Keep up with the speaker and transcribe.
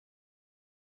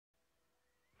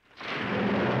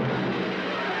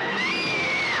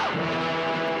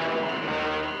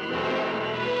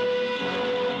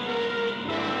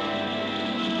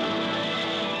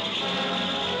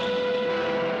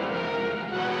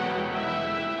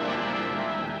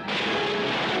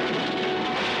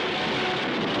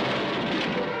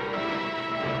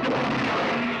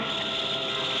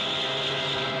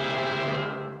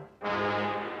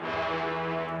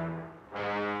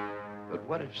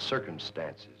if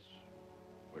circumstances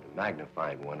were to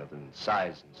magnify one of them in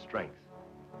size and strength,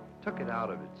 took it out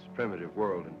of its primitive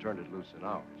world and turned it loose in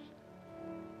ours,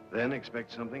 then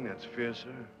expect something that's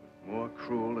fiercer, more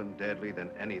cruel and deadly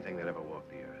than anything that ever walked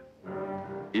the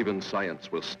earth. Even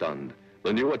science was stunned.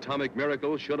 The new atomic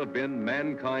miracle should have been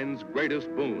mankind's greatest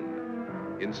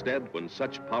boon. Instead, when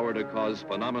such power to cause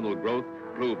phenomenal growth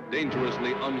proved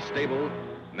dangerously unstable,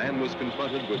 man was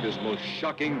confronted with his most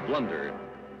shocking blunder.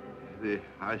 The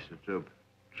isotope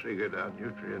triggered our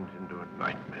nutrient into a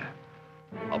nightmare.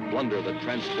 A blunder that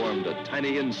transformed a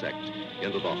tiny insect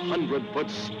into the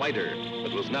 100-foot spider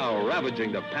that was now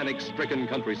ravaging the panic-stricken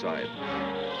countryside.